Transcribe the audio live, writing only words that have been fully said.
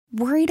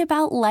Worried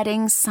about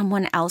letting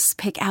someone else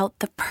pick out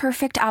the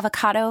perfect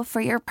avocado for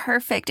your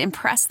perfect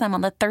impress them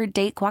on the third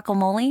date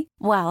guacamole?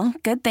 Well,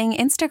 good thing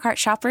Instacart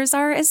shoppers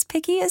are as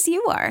picky as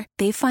you are.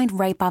 They find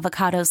ripe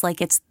avocados like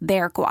it's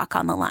their guac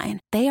on the line.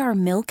 They are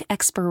milk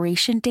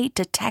expiration date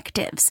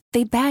detectives.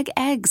 They bag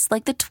eggs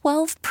like the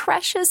 12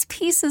 precious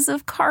pieces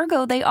of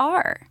cargo they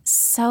are.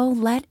 So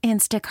let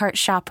Instacart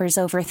shoppers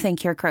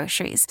overthink your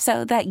groceries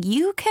so that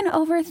you can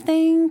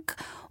overthink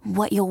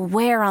what you'll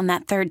wear on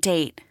that third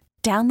date.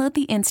 Download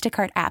the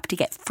Instacart app to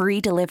get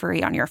free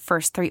delivery on your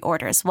first 3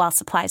 orders while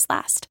supplies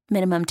last.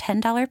 Minimum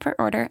 $10 per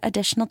order.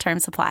 Additional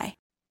terms apply.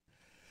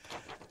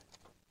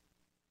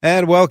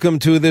 And welcome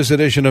to this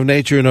edition of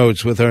Nature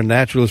Notes with our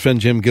naturalist friend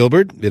Jim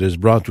Gilbert. It is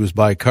brought to us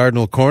by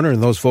Cardinal Corner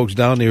and those folks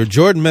down near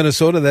Jordan,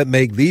 Minnesota that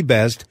make the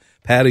best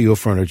patio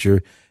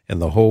furniture in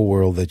the whole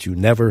world that you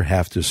never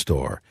have to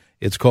store.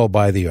 It's called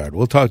By the Yard.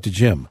 We'll talk to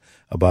Jim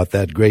about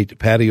that great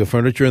patio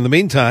furniture. In the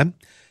meantime,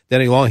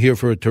 Denny Long here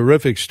for a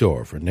terrific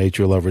store for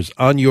nature lovers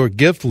on your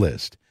gift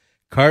list,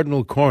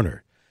 Cardinal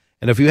Corner.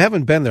 And if you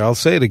haven't been there, I'll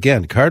say it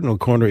again, Cardinal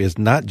Corner is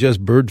not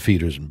just bird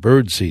feeders and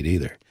bird seed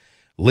either.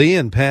 Lee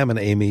and Pam and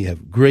Amy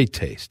have great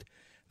taste.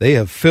 They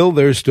have filled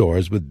their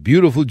stores with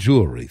beautiful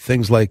jewelry,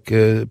 things like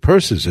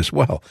purses as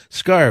well,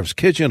 scarves,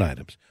 kitchen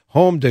items,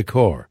 home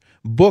decor,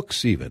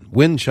 books even,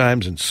 wind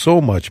chimes, and so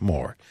much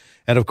more.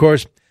 And of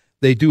course,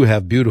 they do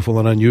have beautiful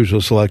and unusual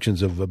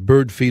selections of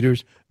bird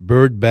feeders,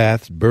 bird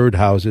baths, bird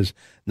houses,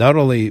 not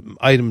only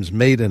items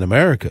made in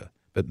America,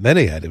 but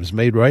many items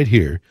made right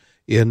here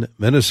in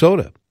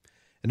Minnesota.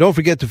 And don't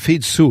forget to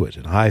feed suet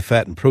and high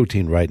fat and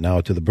protein right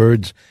now to the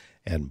birds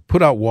and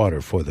put out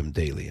water for them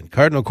daily. And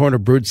Cardinal Corner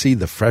bird seed,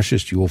 the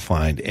freshest you'll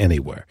find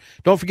anywhere.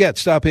 Don't forget,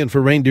 stop in for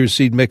reindeer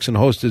seed mix and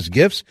hostess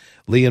gifts.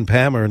 Lee and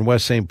Pam are in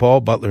West St. Paul,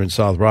 Butler and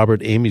South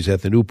Robert. Amy's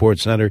at the Newport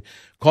Center.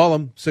 Call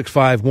them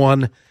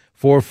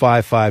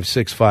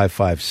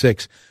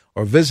 651-455-6556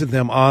 or visit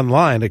them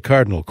online at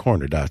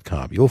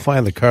cardinalcorner.com. You'll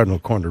find the Cardinal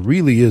Corner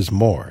really is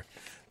more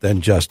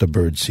than just a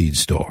bird seed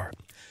store.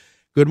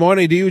 Good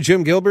morning to you,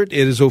 Jim Gilbert.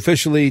 It is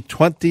officially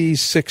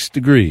 26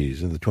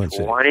 degrees in the Twin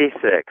Cities.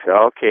 26,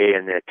 okay,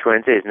 in the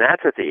Twin Cities, and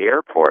that's at the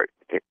airport.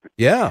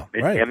 Yeah,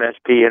 right.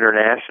 MSP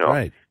International.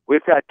 Right.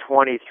 We've got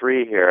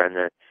 23 here on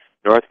the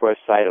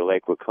northwest side of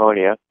Lake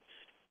Waconia.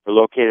 We're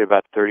located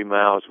about 30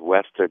 miles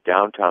west of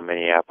downtown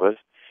Minneapolis.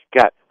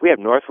 We have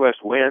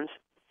northwest winds,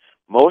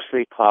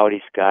 mostly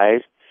cloudy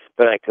skies,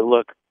 but I could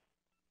look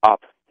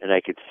up and I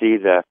could see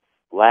the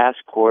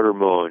last quarter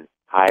moon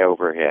high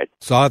overhead.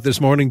 Saw it this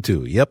morning,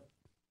 too. Yep.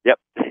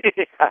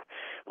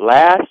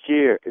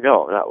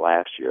 Not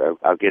last year.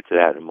 I'll get to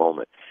that in a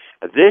moment.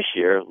 This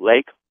year,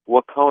 Lake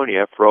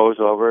Waconia froze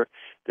over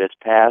this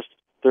past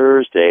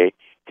Thursday,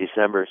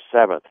 December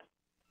 7th.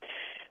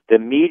 The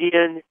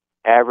median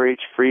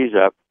average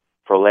freeze-up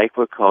for Lake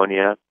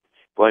Waconia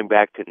going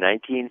back to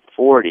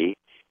 1940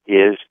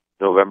 is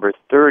November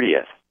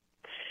 30th.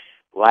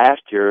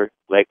 Last year,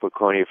 Lake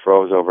Waconia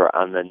froze over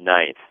on the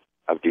 9th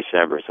of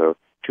December, so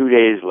 2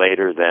 days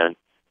later than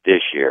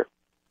this year.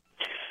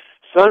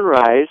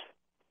 Sunrise,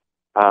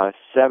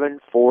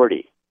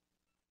 7:40.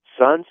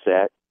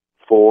 Sunset,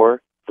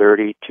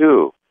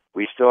 4:32.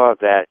 We still have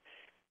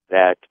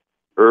that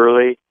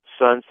early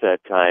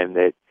sunset time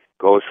that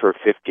goes for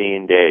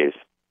 15 days.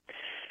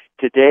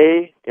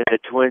 Today, in the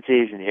Twin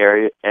Cities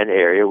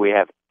area, we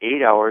have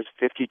 8 hours,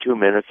 52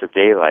 minutes of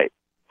daylight.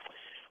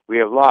 We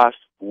have lost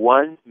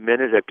 1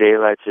 minute of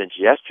daylight since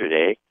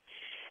yesterday,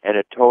 and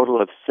a total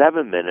of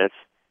 7 minutes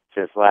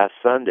since last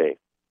Sunday.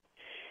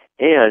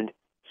 And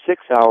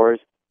 6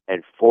 hours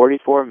and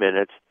 44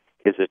 minutes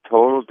is the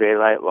total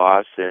daylight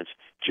loss since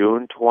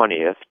June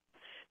 20th,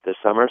 the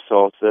summer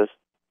solstice,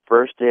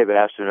 first day of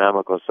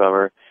astronomical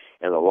summer,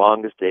 and the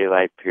longest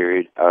daylight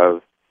period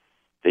of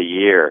the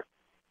year.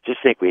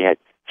 Just think we had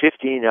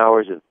 15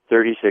 hours and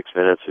 36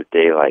 minutes of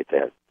daylight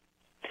then.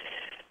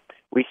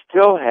 We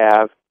still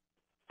have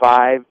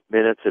 5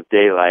 minutes of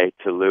daylight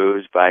to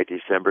lose by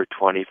December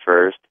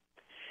 21st,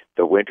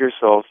 the winter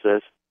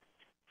solstice,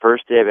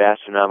 first day of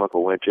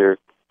astronomical winter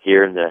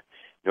here in the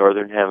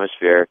Northern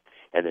Hemisphere,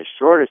 and the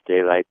shortest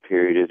daylight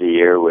period of the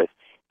year with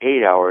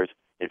 8 hours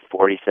and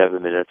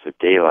 47 minutes of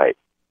daylight.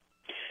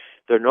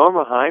 The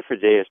normal high for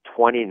today is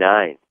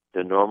 29.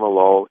 The normal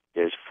low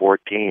is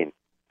 14.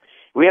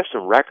 We have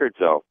some records,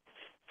 though,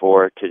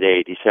 for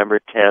today, December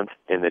 10th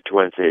in the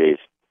Twin Cities.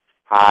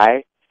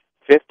 High,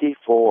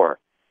 54.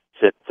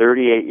 Set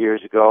 38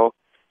 years ago,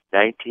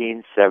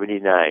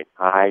 1979.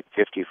 High,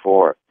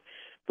 54.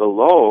 The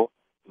low,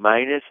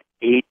 minus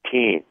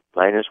 18,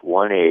 minus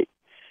 1/8.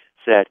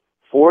 Set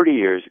 40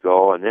 years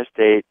ago on this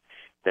date,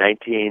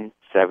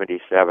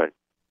 1977.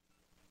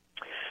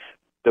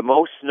 The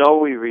most snow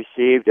we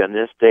received on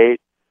this date,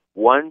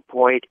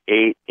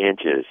 1.8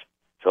 inches,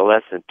 so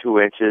less than 2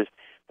 inches.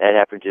 That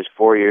happened just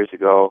 4 years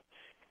ago,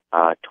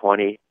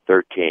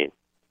 2013.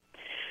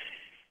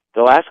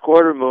 The last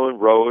quarter moon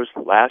rose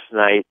last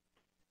night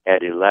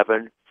at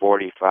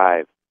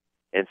 11:45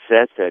 and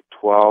sets at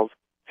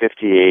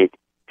 12:58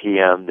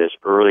 p.m. this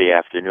early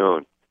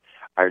afternoon.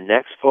 Our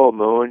next full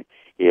moon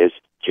is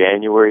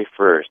January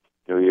 1st,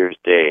 New Year's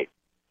Day.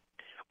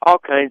 All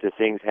kinds of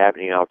things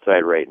happening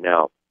outside right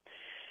now.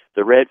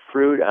 The red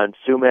fruit on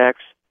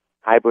sumacs,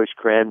 highbush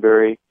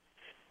cranberry,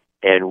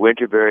 and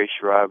winterberry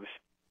shrubs,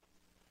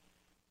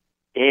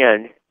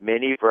 and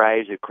many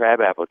varieties of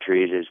crabapple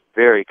trees is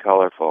very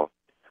colorful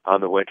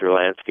on the winter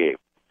landscape.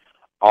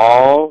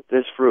 All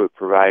this fruit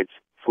provides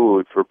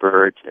food for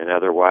birds and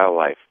other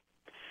wildlife.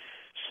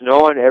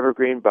 Snow on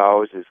evergreen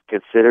boughs is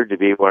considered to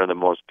be one of the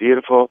most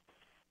beautiful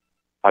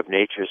of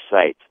nature's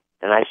sights.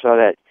 And I saw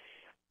that,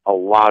 a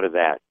lot of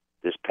that,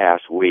 this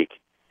past week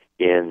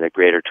in the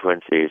greater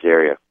Twin Cities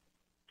area.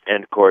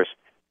 And, of course,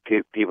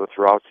 people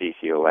throughout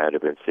CCO land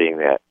have been seeing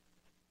that.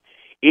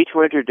 Each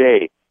winter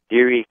day,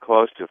 deer eat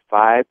close to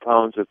 5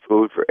 pounds of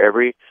food for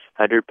every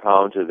 100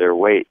 pounds of their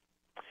weight.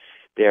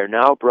 They are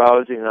now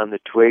browsing on the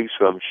twigs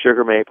from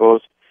sugar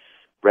maples,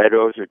 red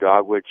oaks or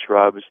dogwood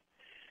shrubs,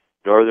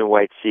 northern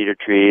white cedar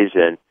trees,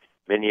 and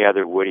many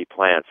other woody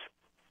plants.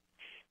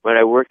 When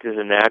I worked as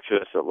a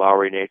naturalist at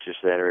Lowry Nature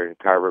Center in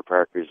Carver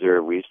Park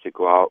Reserve, we used to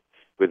go out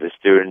with the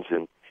students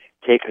and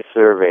take a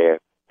survey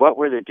of what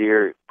were the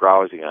deer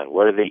browsing on,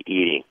 what are they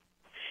eating.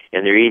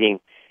 And they're eating,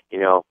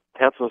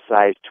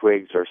 pencil-sized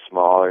twigs or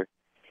smaller.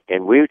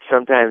 And we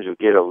sometimes would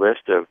get a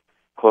list of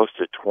close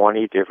to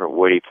 20 different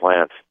woody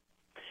plants.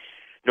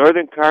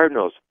 Northern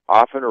cardinals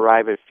often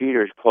arrive at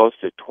feeders close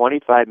to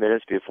 25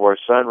 minutes before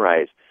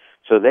sunrise,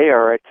 so they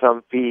are at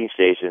some feeding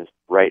stations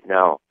right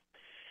now.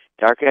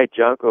 Dark-eyed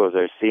juncos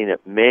are seen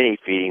at many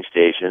feeding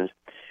stations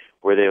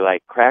where they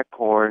like cracked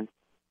corn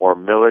or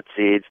millet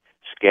seeds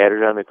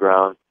scattered on the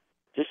ground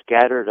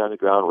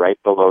right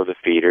below the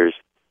feeders,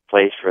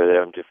 place for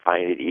them to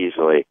find it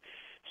easily.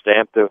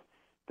 Stamp the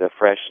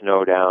fresh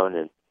snow down,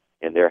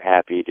 and they're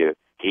happy to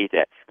eat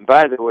that. And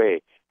by the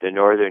way, the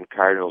northern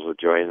cardinals will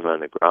join them on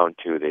the ground,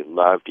 too. They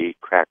love to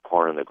eat cracked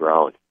corn on the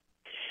ground.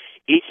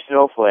 Each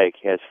snowflake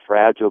has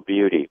fragile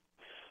beauty,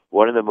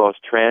 one of the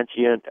most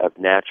transient of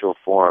natural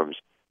forms.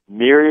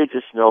 Myriads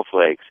of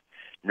snowflakes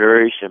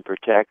nourish and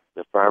protect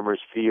the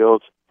farmer's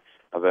fields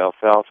of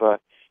alfalfa,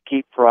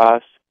 keep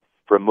frost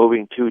from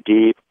moving too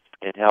deep,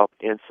 and help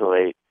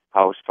insulate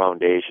house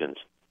foundations.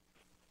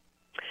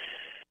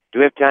 Do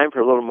we have time for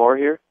a little more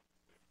here?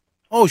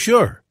 Oh,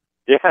 sure.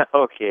 Yeah,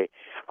 okay.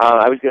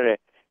 I was going to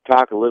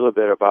talk a little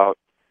bit about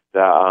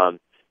the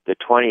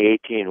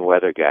 2018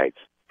 weather guides.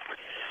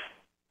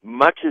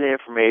 Much of the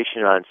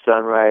information on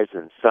sunrise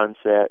and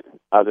sunset and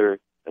other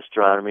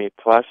astronomy,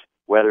 plus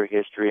weather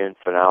history and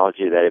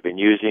phenology that I've been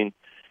using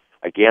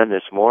again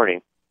this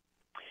morning,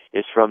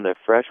 is from the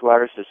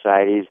Freshwater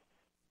Society's.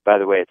 By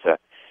the way,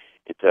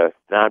 it's a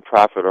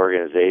nonprofit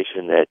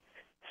organization that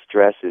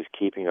stresses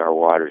keeping our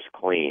waters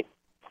clean,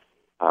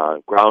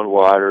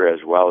 groundwater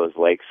as well as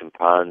lakes and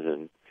ponds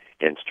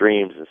and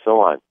streams and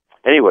so on.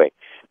 Anyway,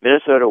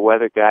 Minnesota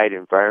Weather Guide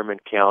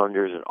environment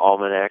calendars and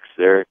almanacs,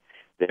 they're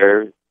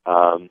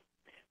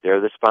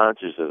the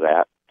sponsors of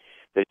that.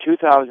 The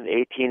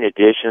 2018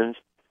 editions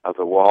of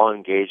the Wall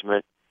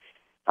Engagement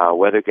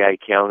Weather Guide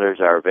calendars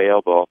are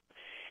available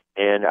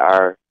and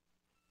are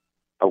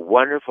a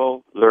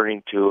wonderful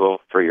learning tool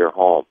for your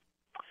home.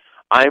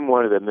 I'm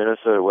one of the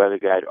Minnesota Weather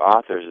Guide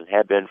authors and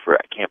have been for,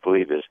 I can't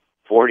believe this,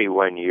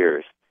 41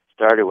 years.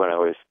 Started when I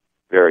was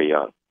very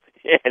young.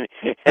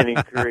 and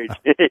encourage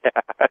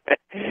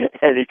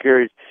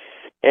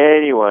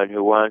anyone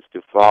who wants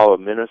to follow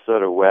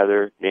Minnesota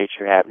weather,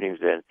 nature happenings,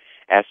 and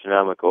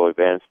astronomical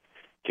events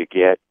to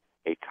get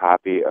a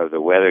copy of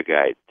the Weather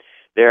Guide.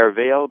 They're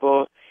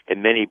available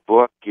in many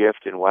book,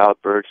 gift, and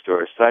wild bird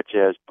stores such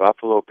as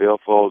Buffalo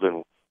Billfold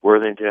in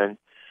Worthington,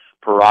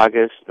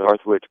 Paragus,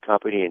 Northwoods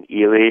Company in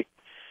Ely,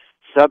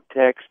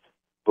 Subtext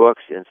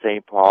Books in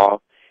St.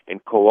 Paul,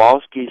 and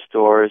Kowalski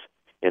stores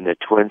in the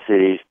Twin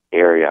Cities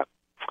area.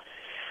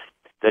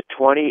 The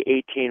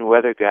 2018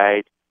 Weather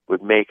Guide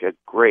would make a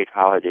great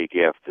holiday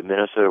gift. The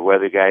Minnesota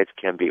Weather Guides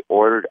can be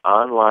ordered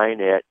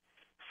online at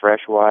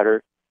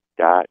freshwater.org.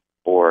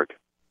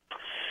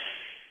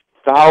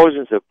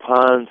 Thousands of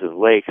ponds and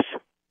lakes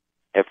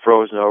have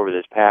frozen over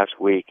this past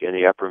week in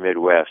the upper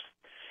Midwest.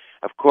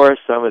 Of course,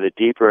 some of the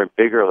deeper and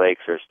bigger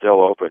lakes are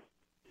still open.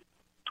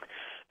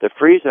 The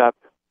freeze-up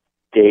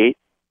date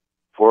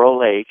for a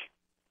lake,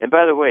 and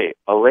by the way,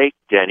 a lake,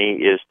 Denny,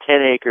 is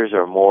 10 acres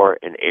or more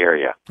in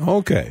area.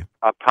 Okay.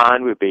 A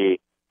pond would be,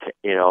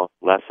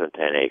 less than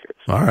 10 acres.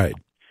 All right.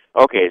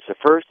 Okay, it's the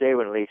first day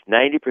when at least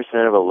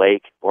 90% of a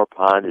lake or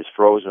pond is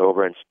frozen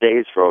over and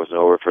stays frozen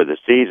over for the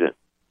season.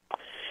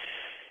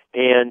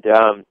 And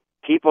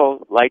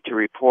people like to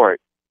report,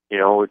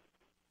 and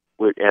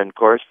of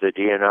course the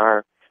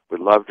DNR would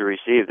love to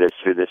receive this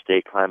through the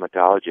State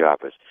Climatology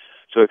Office.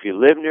 So if you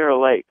live near a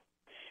lake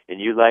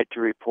and you'd like to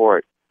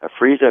report a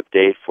freeze-up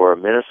date for a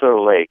Minnesota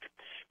lake,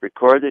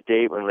 record the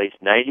date when at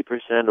least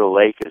 90% of the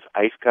lake is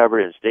ice-covered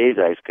and stays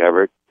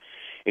ice-covered,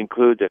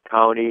 include the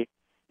county,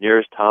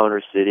 nearest town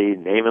or city,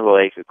 name of the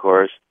lake, of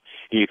course.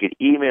 You could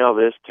email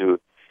this to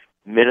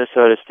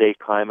Minnesota State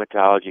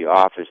Climatology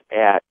Office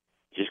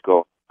just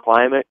go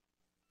climate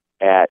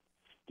at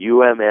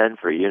UMN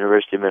for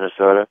University of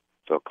Minnesota,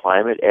 so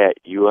climate at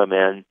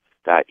UMN.edu.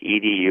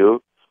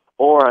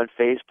 or on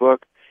Facebook,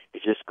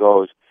 it just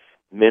goes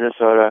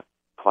Minnesota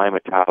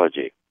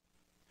Climatology.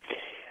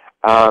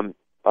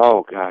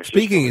 Oh gosh!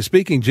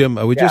 Speaking, Jim,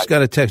 we just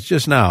got a text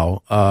just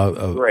now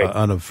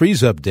on a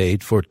freeze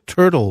update for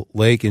Turtle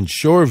Lake in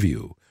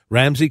Shoreview,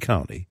 Ramsey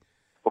County.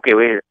 Okay,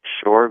 wait,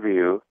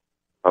 Shoreview.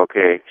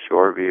 Okay,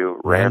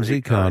 Shoreview,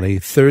 Ramsey County,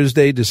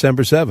 Thursday,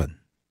 December 7th.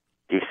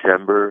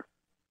 December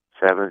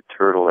 7th,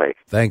 Turtle Lake.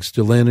 Thanks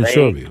to Lynn and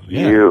Shoreview. Thank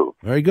you.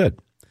 Very good.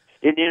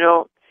 And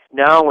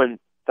now when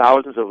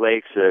thousands of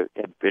lakes have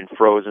been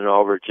frozen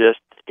over, just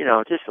in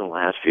the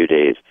last few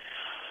days.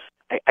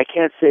 I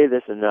can't say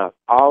this enough.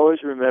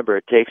 Always remember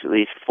it takes at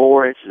least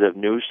 4 inches of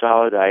new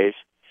solid ice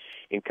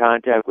in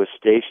contact with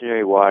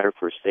stationary water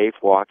for safe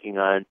walking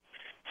on,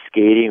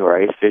 skating, or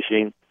ice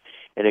fishing.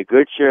 And a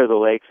good share of the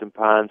lakes and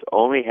ponds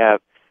only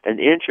have an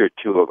inch or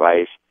two of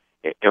ice,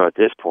 at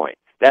this point.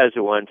 That is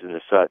the ones in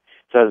the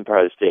southern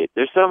part of the state.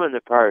 There's some in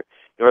the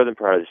northern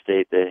part of the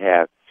state that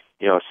have,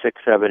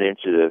 6-7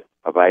 inches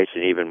of ice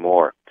and even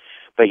more.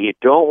 But you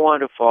don't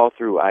want to fall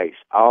through ice.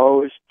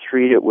 Always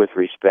treat it with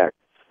respect.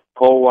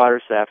 Cold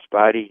water saps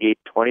body heat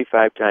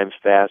 25 times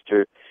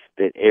faster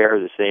than air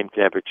of the same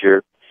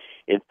temperature.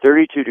 In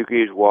 32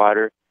 degrees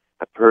water,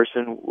 a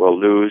person will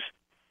lose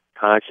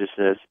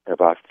consciousness in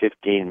about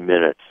 15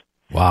 minutes.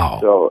 Wow.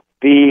 So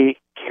be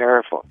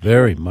careful.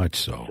 Very much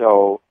so.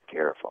 So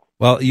careful.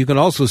 Well, you can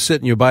also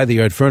sit in your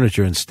by-the-yard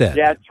furniture instead.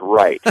 That's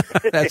right.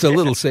 That's a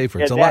little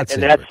safer. It's a lot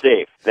safer. And that's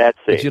safe. That's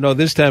safe. But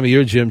this time of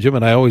year, Jim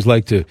and I always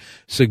like to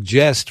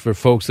suggest for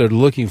folks that are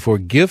looking for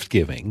gift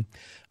giving,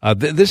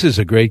 this is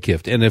a great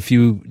gift. And if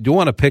you do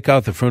want to pick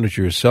out the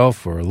furniture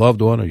yourself or a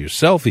loved one or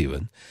yourself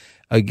even,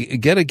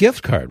 get a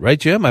gift card, right,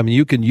 Jim? I mean,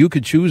 you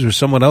could choose or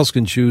someone else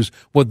can choose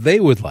what they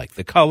would like,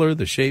 the color,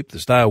 the shape, the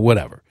style,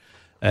 whatever.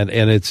 And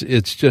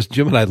it's just,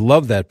 Jim and I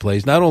love that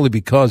place, not only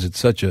because it's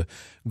such a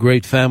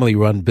great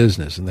family-run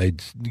business and they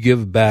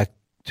give back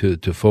to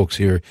folks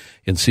here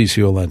in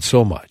CCO land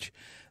so much.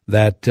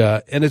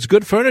 And it's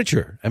good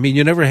furniture. I mean,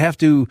 you never have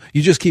to,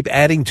 you just keep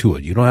adding to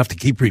it. You don't have to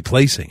keep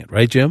replacing it,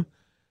 right, Jim?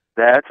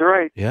 That's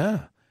right.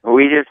 Yeah.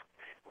 We just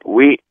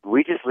leave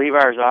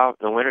ours out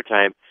in the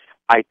wintertime.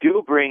 We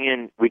do bring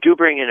in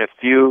a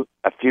few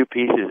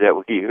pieces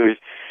that we use.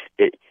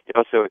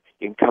 So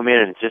you can come in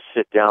and just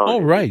sit down. Oh,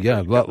 right,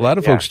 yeah. A lot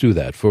of folks do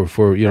that for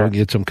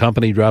get some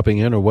company dropping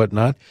in or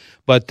whatnot.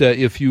 But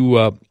if you,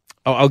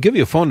 I'll give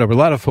you a phone number. A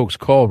lot of folks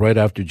call right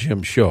after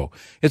Jim's show.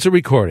 It's a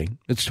recording.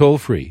 It's toll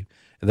free,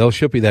 and they'll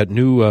ship you that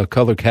new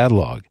color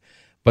catalog.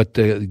 But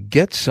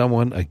get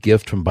someone a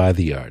gift from By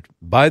the Yard.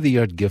 By the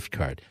Yard gift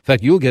card. In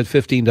fact, you'll get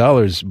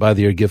 $15 By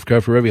the Yard gift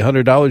card for every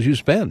 $100 you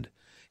spend.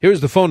 Here's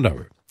the phone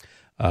number.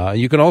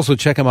 You can also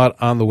check them out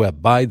on the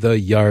web,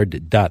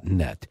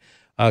 bytheyard.net.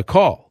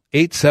 Call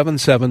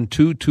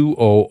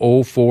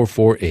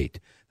 877-220-0448.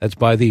 That's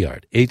By the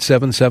Yard,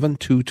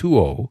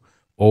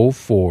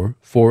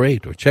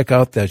 877-220-0448. Or check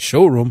out that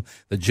showroom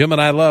that Jim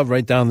and I love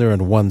right down there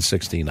in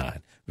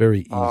 169. Very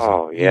easy.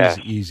 Oh, yes.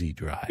 Easy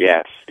drive.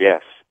 Yes.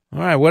 All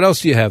right, what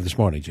else do you have this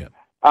morning, Jim?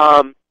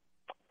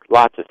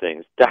 Lots of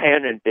things.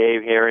 Diane and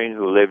Dave Herring,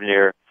 who live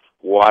near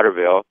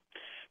Waterville,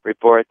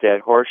 report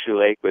that Horseshoe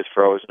Lake was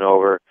frozen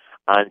over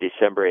on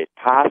December 8th,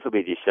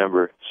 possibly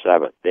December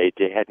 7th. They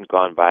hadn't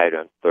gone by it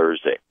on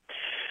Thursday.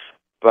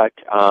 But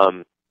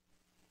on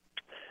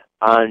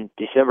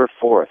December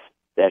 4th,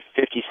 that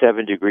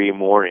 57-degree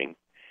morning,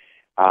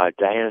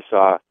 Diana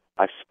saw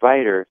a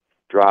spider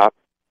drop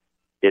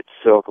its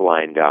silk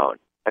line down.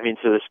 I mean,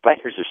 so the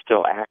spiders are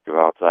still active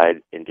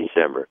outside in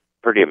December.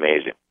 Pretty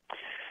amazing.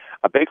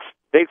 A big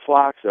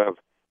flocks of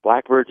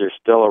blackbirds are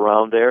still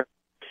around there.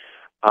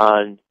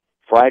 On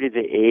Friday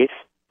the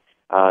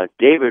 8th,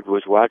 David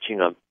was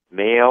watching a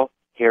male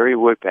hairy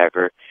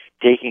woodpecker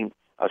taking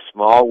a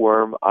small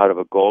worm out of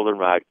a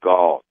goldenrod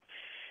gall.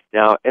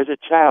 Now, as a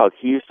child,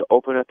 he used to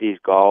open up these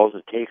galls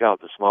and take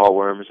out the small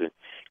worms and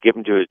give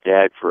them to his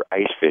dad for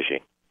ice fishing.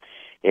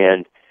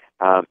 And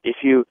if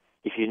you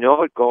know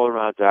what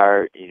goldenrods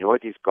are, you know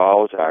what these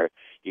galls are,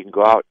 you can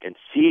go out and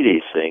see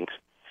these things.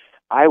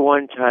 I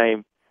one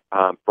time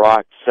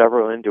brought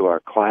several into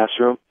our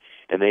classroom,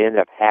 and they ended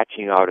up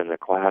hatching out in the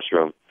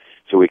classroom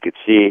so we could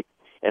see.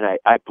 And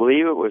I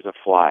believe it was a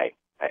fly.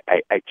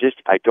 I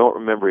don't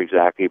remember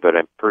exactly, but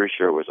I'm pretty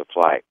sure it was a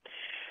fly.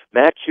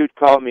 Matt Shute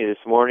called me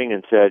this morning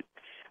and said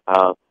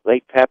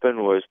Lake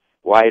Pepin was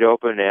wide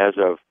open as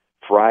of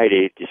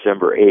Friday,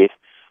 December 8th.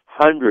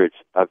 Hundreds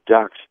of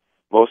ducks,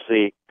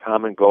 mostly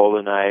common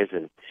golden eyes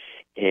and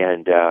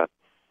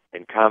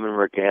common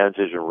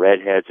mergansers and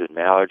redheads and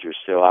mallards are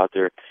still out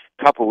there.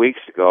 A couple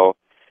weeks ago,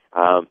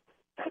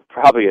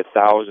 probably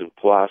 1,000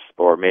 plus,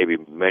 or maybe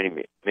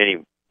many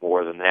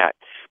more than that.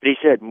 But he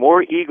said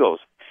more eagles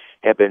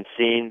have been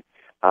seen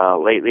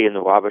lately in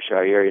the Wabasha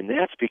area, and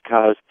that's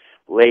because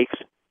lakes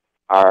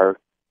are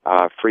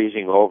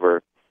freezing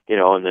over, in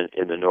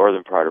the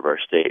northern part of our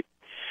state.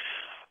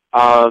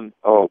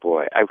 Oh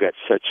boy, I've got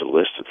such a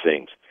list of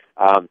things.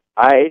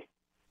 I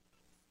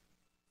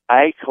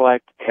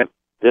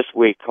this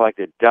week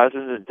collected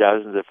dozens and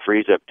dozens of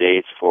freeze-up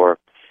dates for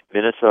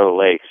Minnesota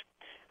lakes,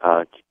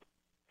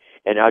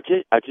 And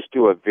I'll just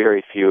do a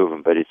very few of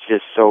them, but it's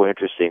just so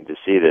interesting to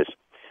see this.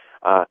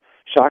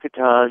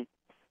 Shakatan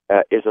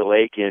is a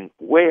lake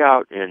way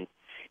out in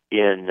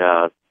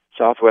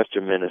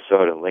southwestern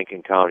Minnesota,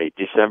 Lincoln County.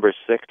 December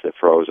 6th, it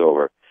froze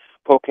over.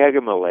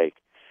 Pokegama Lake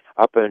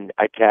up in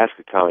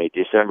Itasca County,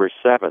 December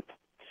 7th.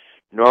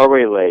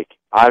 Norway Lake,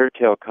 Otter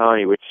Tail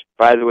County, which,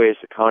 by the way, is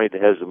the county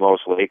that has the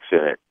most lakes in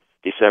it,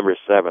 December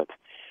 7th.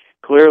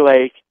 Clear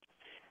Lake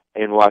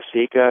in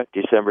Waseca,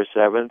 December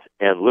 7th,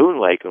 and Loon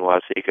Lake in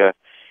Waseca,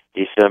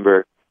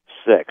 December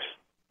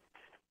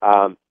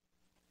 6th.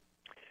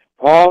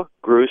 Paul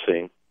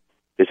Grusing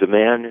is a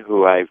man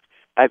who I've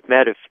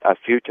met a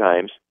few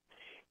times,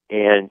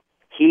 and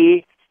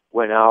he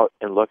went out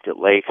and looked at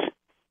lakes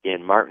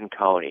in Martin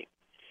County,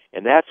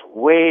 and that's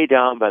way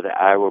down by the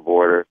Iowa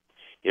border,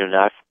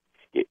 not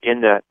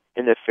in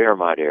the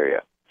Fairmont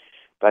area.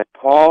 But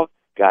Paul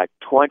got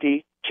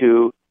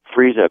 22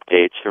 freeze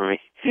updates for me,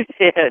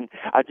 and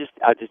I'll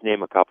just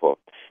name a couple.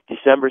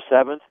 December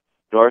 7th,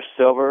 North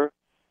Silver,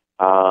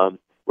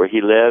 where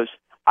he lives,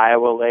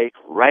 Iowa Lake,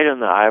 right on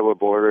the Iowa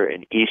border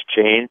in East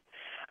Chain.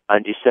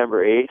 On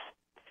December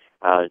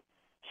 8th,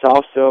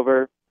 South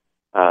Silver,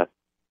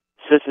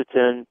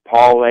 Sisseton,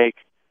 Paul Lake,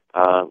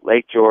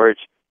 Lake George.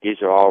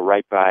 These are all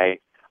right by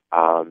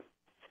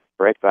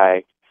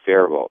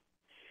Faribault.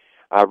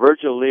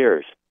 Virgil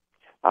Lears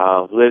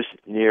lives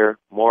near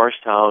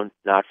Morristown,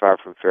 not far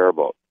from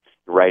Faribault,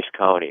 Rice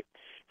County.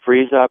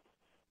 Freeze up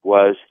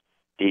was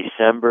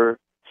December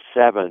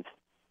 7th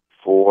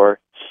for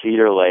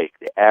Cedar Lake.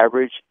 The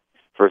average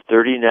for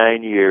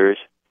 39 years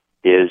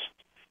is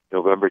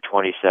November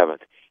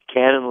 27th.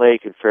 Cannon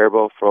Lake in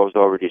Faribault froze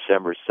over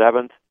December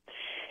 7th,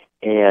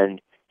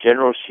 and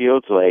General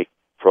Shields Lake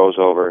froze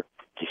over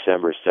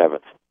December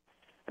 7th.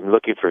 I'm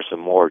looking for some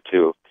more,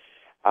 too.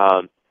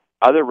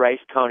 Other Rice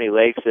County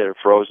lakes that are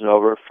frozen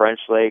over, French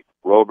Lake,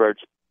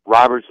 Roberts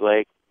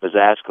Lake,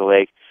 Mazaska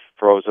Lake,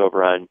 froze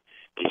over on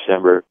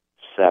December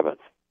 7th.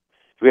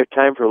 Do we have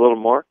time for a little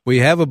more? We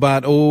have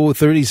about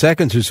 30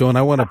 seconds or so, and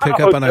I want to pick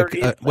up on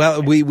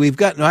we've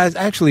got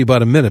actually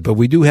about a minute, but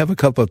we do have a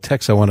couple of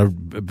texts I want to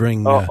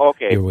bring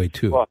your way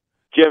too. Well,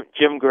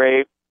 Jim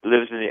Gray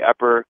lives in the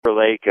upper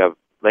lake of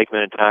Lake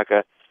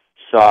Minnetonka,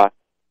 saw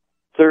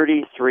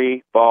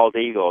 33 bald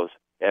eagles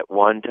at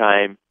one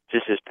time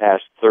just this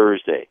past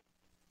Thursday.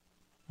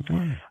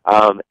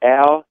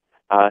 Al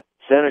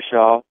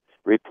Seneschal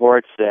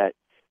reports that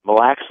Mille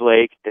Lacs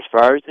Lake, as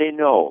far as they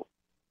know,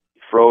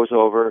 froze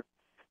over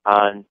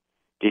on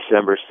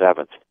December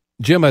 7th.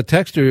 Jim, a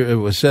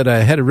texter said, I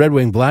had a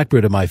red-winged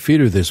blackbird at my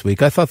feeder this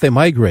week. I thought they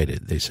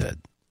migrated, they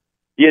said.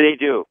 Yeah, they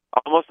do.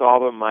 Almost all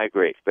of them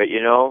migrate, but,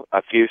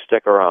 a few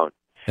stick around.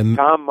 And,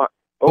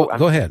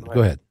 go ahead.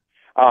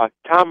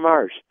 Tom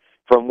Marsh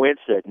from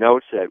Winsted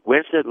notes that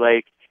Winsted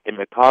Lake in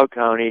McLeod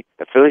County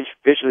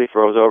officially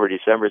froze over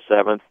December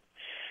 7th.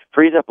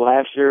 Freeze up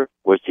last year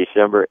was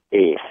December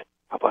 8th.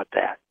 How about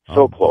that?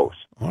 So close.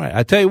 All right.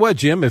 I tell you what,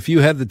 Jim, if you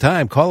have the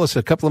time, call us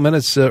a couple of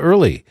minutes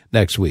early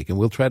next week, and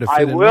we'll try to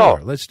fit in more.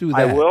 Let's do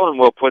that. I will, and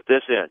we'll put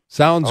this in.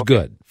 Sounds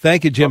good.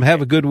 Thank you, Jim. Okay.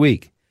 Have a good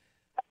week.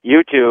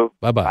 You too.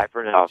 Bye-bye. Bye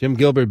for now. Jim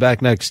Gilbert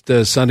back next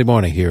Sunday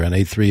morning here on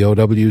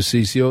 830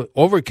 WCCO.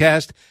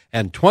 Overcast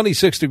and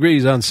 26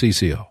 degrees on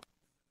CCO.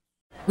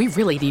 We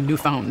really need new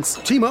phones.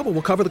 T-Mobile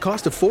will cover the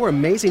cost of 4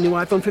 amazing new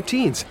iPhone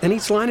 15s, and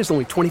each line is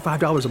only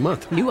 $25 a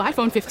month. New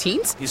iPhone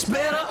 15s? It's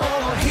better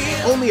over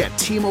here. Only at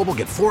T-Mobile,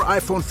 get 4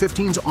 iPhone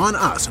 15s on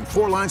us and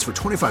 4 lines for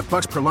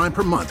 $25 per line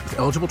per month with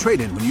eligible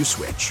trade-in when you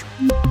switch.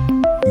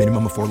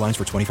 Minimum of 4 lines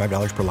for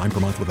 $25 per line per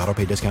month with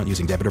autopay discount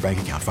using debit or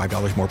bank account.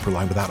 $5 more per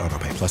line without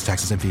autopay, plus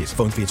taxes and fees.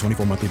 Phone fee at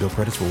 24 monthly bill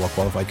credits for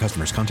well-qualified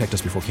customers. Contact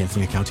us before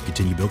canceling account to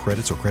continue bill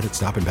credits or credit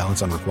stop and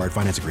balance on required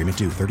finance agreement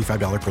due.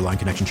 $35 per line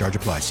connection charge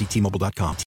applies. See T-Mobile.com.